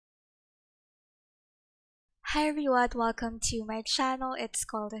Hi everyone, welcome to my channel. It's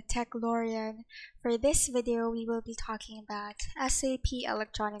called TechLorian. For this video, we will be talking about SAP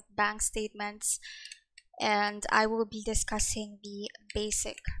electronic bank statements, and I will be discussing the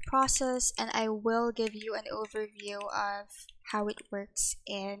basic process, and I will give you an overview of how it works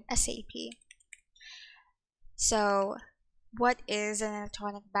in SAP. So, what is an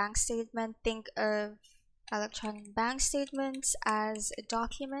electronic bank statement? Think of electronic bank statements as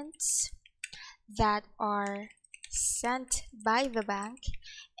documents that are sent by the bank,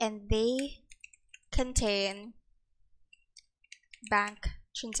 and they contain bank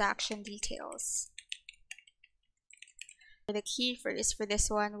transaction details. The key phrase for this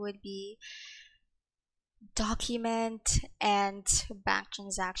one would be document and bank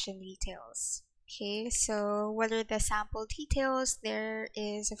transaction details. Okay, so what are the sample details? There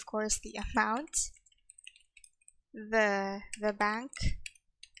is, of course, the amount, the bank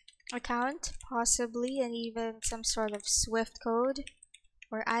account possibly, and even some sort of SWIFT code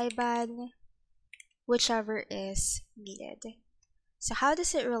or IBAN, whichever is needed. So how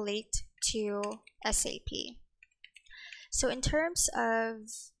does it relate to SAP? So in terms of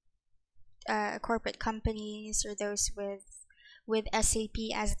corporate companies or those with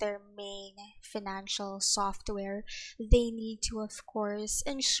SAP as their main financial software, they need to, of course,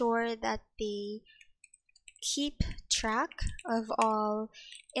 ensure that they keep track of all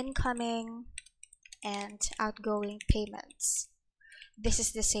incoming and outgoing payments. This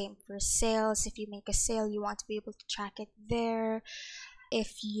is the same for sales. If you make a sale, you want to be able to track it there.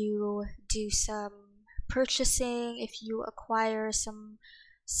 If you do some purchasing, if you acquire some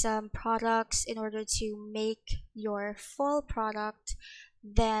products in order to make your full product,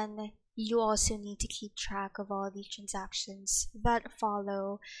 then you also need to keep track of all the transactions that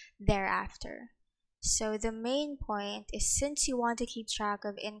follow thereafter. So the main point is, since you want to keep track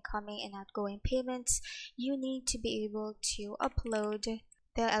of incoming and outgoing payments, you need to be able to upload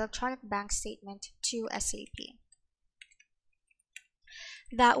the electronic bank statement to SAP.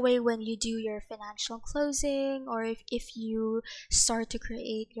 That way, when you do your financial closing, or if you start to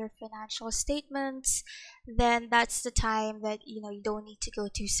create your financial statements, then that's the time that you don't need to go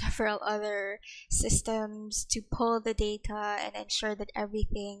to several other systems to pull the data and ensure that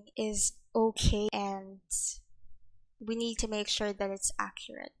everything is okay, and we need to make sure that it's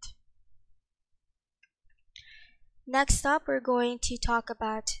accurate. Next up, we're going to talk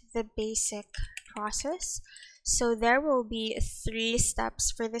about the basic process. So there will be 3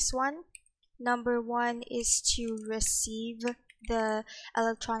 steps for this one. Number 1 is to receive the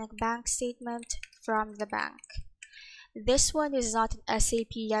electronic bank statement from the bank. This one is not an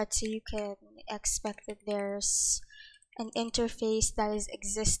SAP yet, so you can expect that there's an interface that is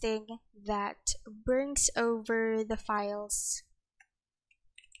existing that brings over the files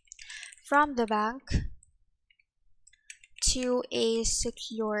from the bank to a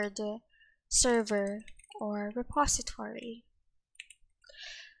secured server or repository.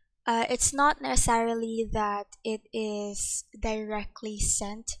 It's not necessarily that it is directly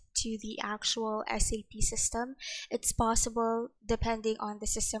sent to the actual SAP system. It's possible, depending on the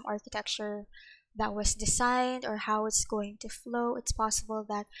system architecture that was designed or how it's going to flow, it's possible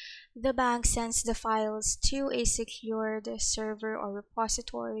that the bank sends the files to a secured server or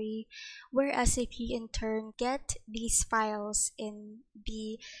repository, where SAP in turn get these files in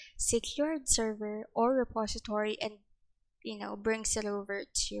the secured server or repository and brings it over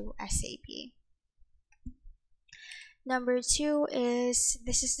to SAP. Number 2 is,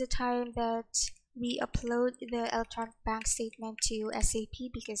 this is the time that we upload the electronic bank statement to SAP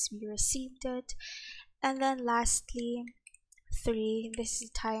because we received it. And then lastly, 3, this is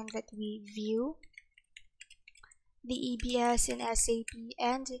the time that we view the EBS in SAP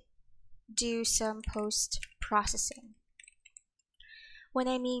and do some post-processing. When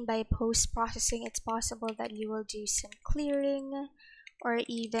I mean by post-processing, it's possible that you will do some clearing or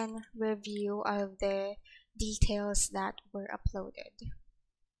even review of the details that were uploaded.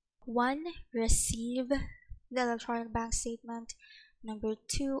 1, receive the electronic bank statement. Number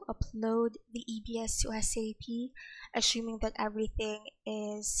 2, upload the EBS to SAP. Assuming that everything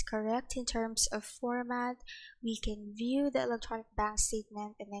is correct in terms of format, we can view the electronic bank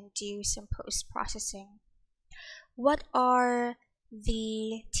statement and then do some post-processing. What are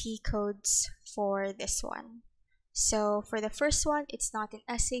the Tcodes for this one? So for the first one, it's not in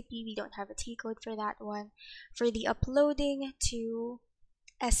SAP, we don't have a Tcode for that one. For the uploading to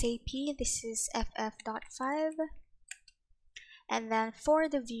SAP, this is FF.5. And then for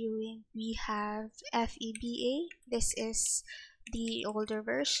the viewing, we have FEBA. This is the older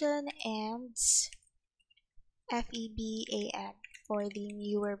version, and FEBAN for the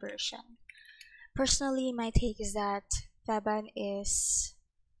newer version. Personally, my take is that Theban is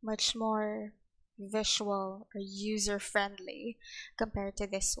much more visual or user friendly compared to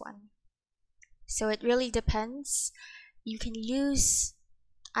this one. So it really depends. You can use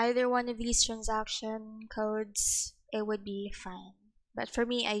either one of these transaction codes, it would be fine. But for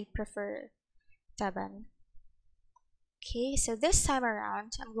me, I prefer Theban. Okay, so this time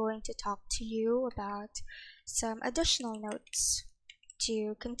around, I'm going to talk to you about some additional notes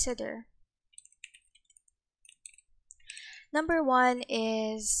to consider. Number one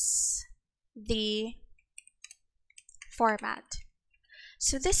is the format.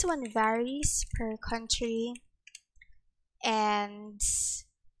 So this one varies per country, and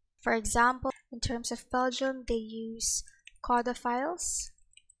for example, in terms of Belgium, they use CODA files.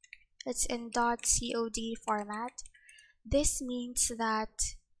 It's in .cod format. This means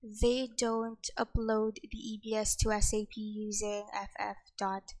that they don't upload the EBS to SAP using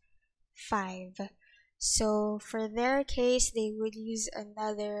FF.5. So for their case, they would use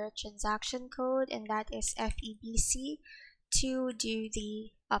another transaction code, and that is FEBC, to do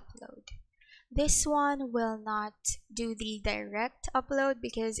the upload. This one will not do the direct upload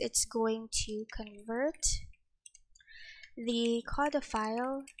because it's going to convert the CODA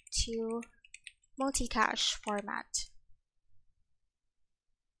file to multicache format.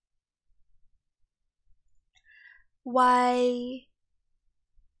 Why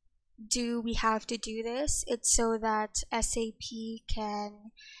do we have to do this? It's so that SAP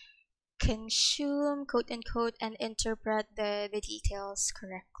can consume, quote unquote, and interpret the details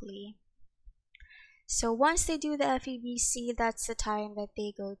correctly. So once they do the FEBC, that's the time that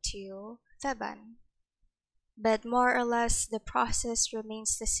they go to Theban. But more or less, the process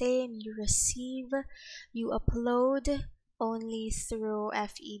remains the same. You receive, you upload only through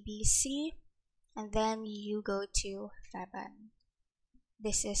FEBC, and then you go to Theban.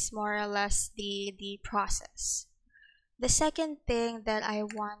 This is more or less the process. The second thing that I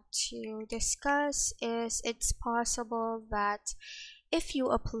want to discuss is it's possible that if you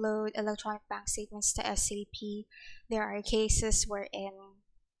upload electronic bank statements to SAP, there are cases wherein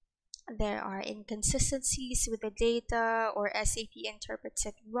there are inconsistencies with the data or SAP interprets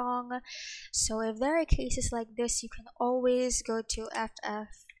it wrong. So if there are cases like this, you can always go to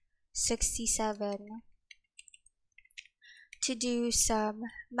FF67 to do some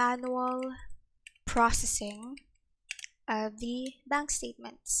manual processing of the bank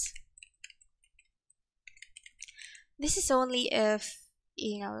statements. This is only if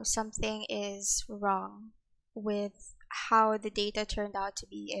something is wrong with how the data turned out to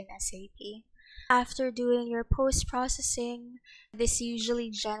be in SAP. After doing your post-processing, this usually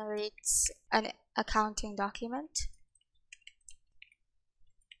generates an accounting document.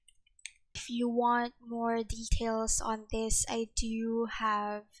 If you want more details on this, I do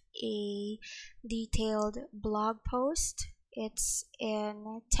have a detailed blog post. It's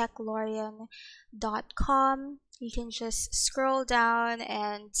in techlorian.com. You can just scroll down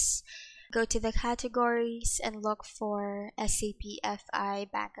and go to the categories and look for SAP FI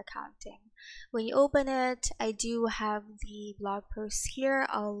Bank Accounting. When you open it, I do have the blog post here.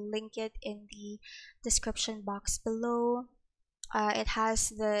 I'll link it in the description box below. It has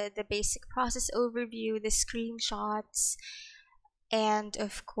the basic process overview, the screenshots, and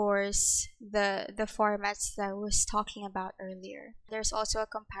of course the formats that I was talking about earlier. There's also a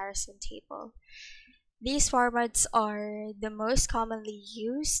comparison table. These formats are the most commonly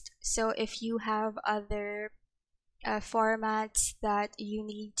used, so if you have other formats that you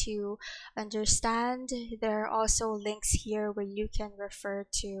need to understand, there are also links here where you can refer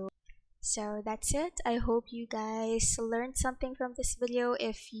to. So that's it. I hope you guys learned something from this video.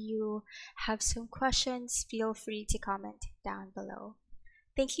 If you have some questions, feel free to comment down below.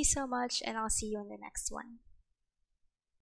 Thank you so much, and I'll see you in the next one.